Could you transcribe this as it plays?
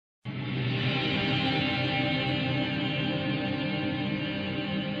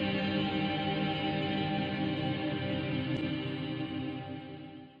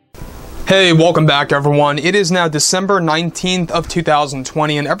Hey, welcome back everyone. It is now December 19th of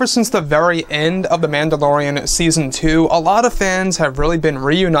 2020, and ever since the very end of The Mandalorian Season 2, a lot of fans have really been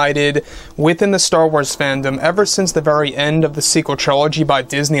reunited within the Star Wars fandom ever since the very end of the sequel trilogy by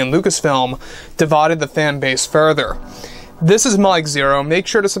Disney and Lucasfilm divided the fan base further. This is Mike Zero. Make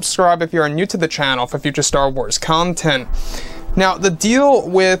sure to subscribe if you are new to the channel for future Star Wars content. Now, the deal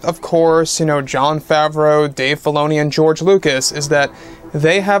with, of course, Jon Favreau, Dave Filoni, and George Lucas is that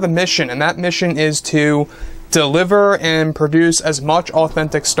they have a mission, and that mission is to deliver and produce as much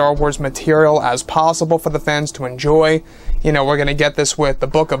authentic Star Wars material as possible for the fans to enjoy. We're going to get this with the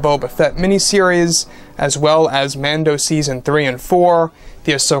Book of Boba Fett miniseries, as well as Mando Season 3 and 4,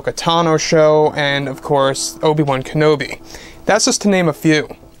 the Ahsoka Tano show, and, of course, Obi-Wan Kenobi. That's just to name a few.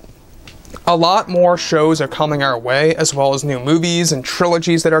 A lot more shows are coming our way, as well as new movies and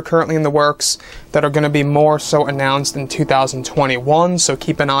trilogies that are currently in the works that are going to be more so announced in 2021, so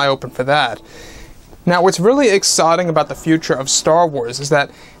keep an eye open for that. Now, what's really exciting about the future of Star Wars is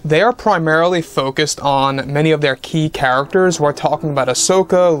that they are primarily focused on many of their key characters. We're talking about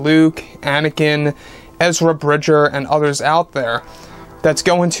Ahsoka, Luke, Anakin, Ezra Bridger, and others out there. That's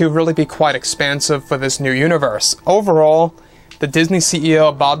going to really be quite expansive for this new universe. Overall, the Disney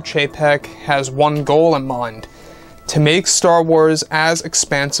CEO, Bob Chapek, has one goal in mind: to make Star Wars as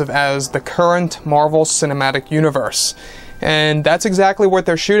expansive as the current Marvel Cinematic Universe. And that's exactly what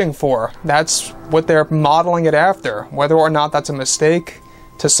they're shooting for. That's what they're modeling it after. Whether or not that's a mistake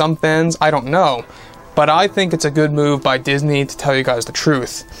to some fans, I don't know. But I think it's a good move by Disney, to tell you guys the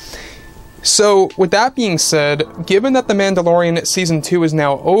truth. So, with that being said, given that The Mandalorian Season 2 is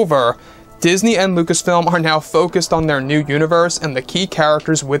now over, Disney and Lucasfilm are now focused on their new universe and the key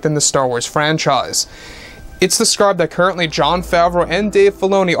characters within the Star Wars franchise. It's described that currently Jon Favreau and Dave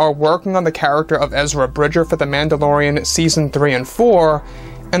Filoni are working on the character of Ezra Bridger for The Mandalorian Season 3 and 4,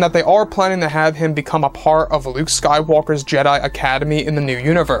 and that they are planning to have him become a part of Luke Skywalker's Jedi Academy in the new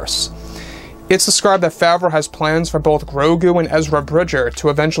universe. It's described that Favreau has plans for both Grogu and Ezra Bridger to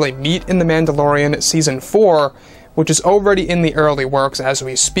eventually meet in The Mandalorian Season 4, which is already in the early works as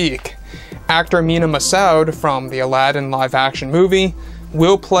we speak. Actor Mena Massoud from the Aladdin live-action movie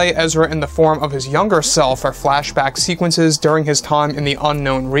will play Ezra in the form of his younger self for flashback sequences during his time in the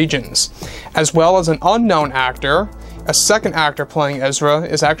unknown regions. As well as an unknown actor, a second actor playing Ezra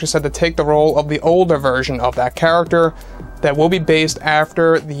is actually said to take the role of the older version of that character that will be based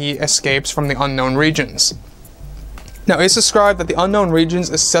after the escapes from the unknown regions. Now, it's described that the unknown regions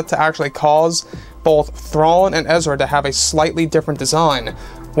is set to actually cause both Thrawn and Ezra to have a slightly different design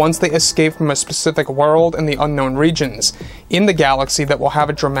once they escape from a specific world in the unknown regions in the galaxy that will have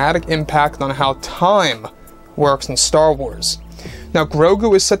a dramatic impact on how time works in Star Wars. Now,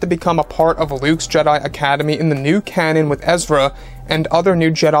 Grogu is set to become a part of Luke's Jedi Academy in the new canon with Ezra and other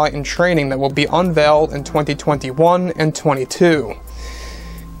new Jedi in training that will be unveiled in 2021 and 22.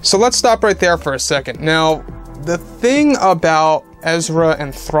 So let's stop right there for a second. Now, the thing about Ezra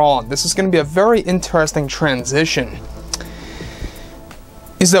and Thrawn, this is going to be a very interesting transition,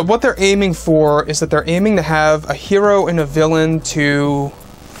 is that what they're aiming for is that they're aiming to have a hero and a villain to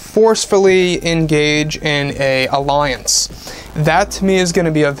forcefully engage in an alliance. That, to me, is going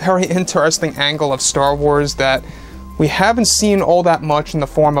to be a very interesting angle of Star Wars that we haven't seen all that much in the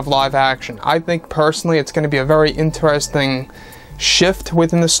form of live action. I think, personally, it's going to be a very interesting shift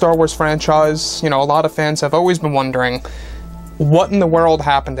within the Star Wars franchise. A lot of fans have always been wondering what in the world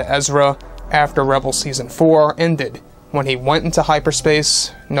happened to Ezra after Rebels Season 4 ended, when he went into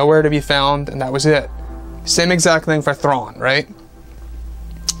hyperspace, nowhere to be found, and that was it. Same exact thing for Thrawn, right?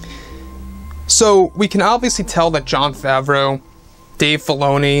 So, we can obviously tell that Jon Favreau, Dave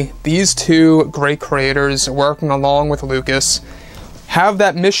Filoni, these two great creators working along with Lucas, have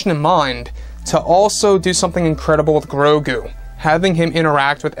that mission in mind to also do something incredible with Grogu, having him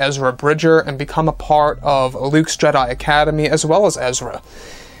interact with Ezra Bridger and become a part of Luke's Jedi Academy as well as Ezra.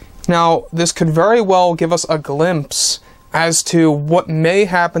 Now, this could very well give us a glimpse as to what may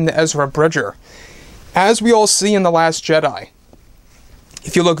happen to Ezra Bridger. As we all see in The Last Jedi,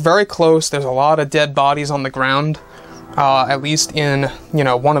 if you look very close, there's a lot of dead bodies on the ground, at least in,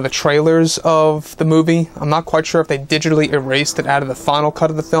 one of the trailers of the movie. I'm not quite sure if they digitally erased it out of the final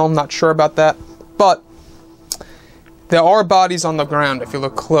cut of the film, not sure about that, but there are bodies on the ground if you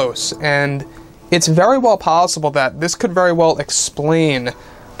look close, and it's very well possible that this could very well explain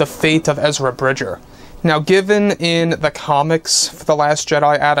the fate of Ezra Bridger. Now, given in the comics for The Last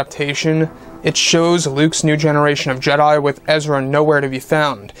Jedi adaptation, it shows Luke's new generation of Jedi with Ezra nowhere to be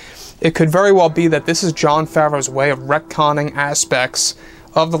found. It could very well be that this is Jon Favreau's way of retconning aspects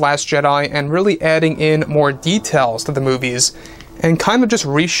of The Last Jedi and really adding in more details to the movies and kind of just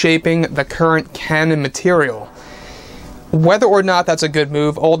reshaping the current canon material. Whether or not that's a good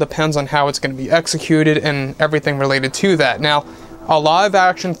move all depends on how it's going to be executed and everything related to that. Now, a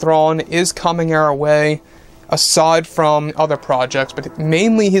live-action Thrawn is coming our way, aside from other projects, but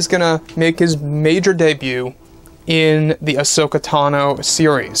mainly he's going to make his major debut in the Ahsoka Tano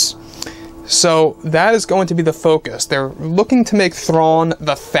series. So that is going to be the focus. They're looking to make Thrawn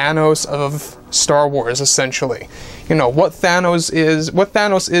the Thanos of Star Wars, essentially. You know, what Thanos is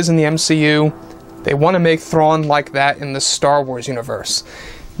in the MCU, they want to make Thrawn like that in the Star Wars universe.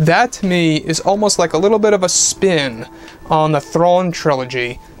 That, to me, is almost like a little bit of a spin on the Thrawn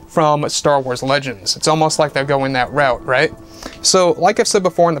trilogy from Star Wars Legends. It's almost like they're going that route, right? So, like I've said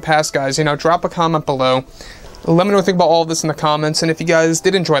before in the past, guys, you know, drop a comment below. Let me know what you think about all of this in the comments, and if you guys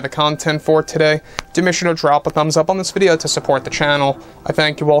did enjoy the content for today, do make sure to drop a thumbs up on this video to support the channel. I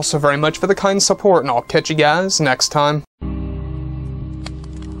thank you all so very much for the kind support, and I'll catch you guys next time.